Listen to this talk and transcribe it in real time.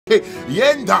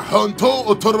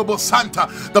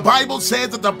The Bible says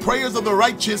that the prayers of the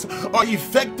righteous are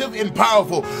effective and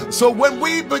powerful. So when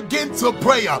we begin to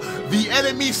pray, the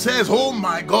enemy says, oh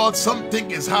my God,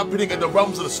 something is happening in the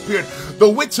realms of the spirit. The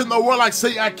witch and the warlock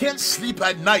say, I can't sleep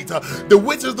at night. The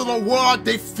witches and the warlock,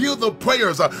 they feel the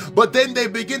prayers, but then they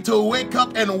begin to wake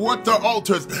up and work their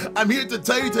altars. I'm here to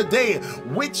tell you today,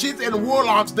 witches and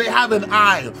warlocks, they have an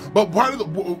eye, but one of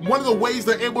the ways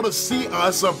they're able to see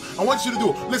us, I want you to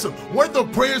do, listen, one of the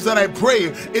prayers that I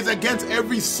pray is against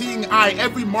every seeing eye,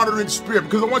 every monitoring spirit,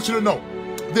 because I want you to know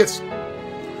this.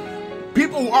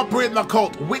 People who operate in the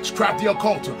occult, witchcraft, the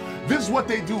occult, this is what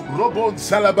they do.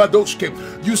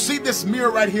 You see this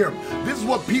mirror right here. This is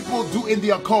what people do in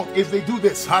the occult, is they do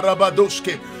this.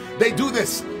 They do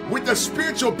this with the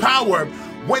spiritual power.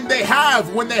 When they have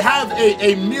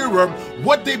a mirror,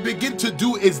 what they begin to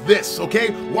do is this, okay?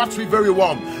 Watch me very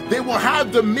well. They will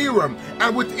have the mirror,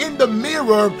 and within the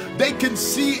mirror, they can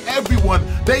see everyone.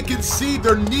 They can see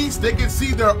their niece, they can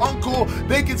see their uncle,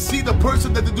 they can see the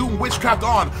person that they're doing witchcraft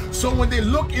on. So when they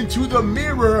look into the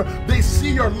mirror, they see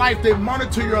your life, they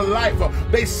monitor your life.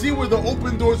 They see where the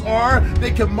open doors are, they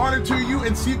can monitor you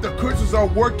and see if the curses are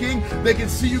working. They can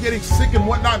see you getting sick and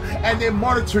whatnot, and they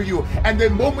monitor you. And the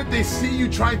moment they see you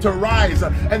trying to rise,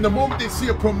 and the moment they see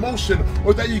a promotion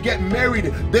or that you get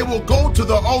married, they will go to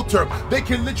the altar. They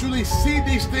can literally see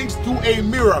these things through a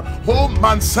mirror.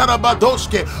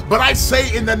 But I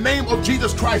say in the name of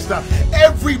Jesus Christ,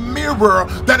 every mirror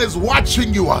that is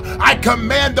watching you, I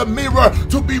command the mirror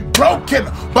to be broken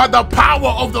by the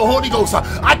power of the Holy Ghost.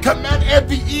 I command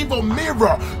every evil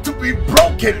mirror to be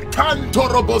broken.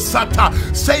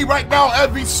 Say right now,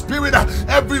 every spirit,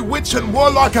 every witch and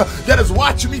warlock that is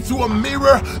watching me through a mirror,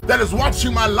 that is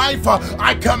watching my life,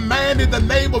 I command in the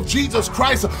name of Jesus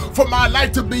Christ for my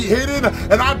life to be hidden,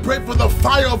 and I pray for the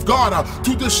fire of God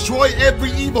to destroy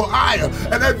every evil eye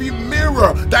and every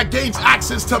mirror that gains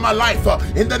access to my life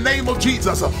in the name of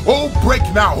Jesus. Oh, break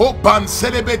now,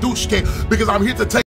 because I'm here to take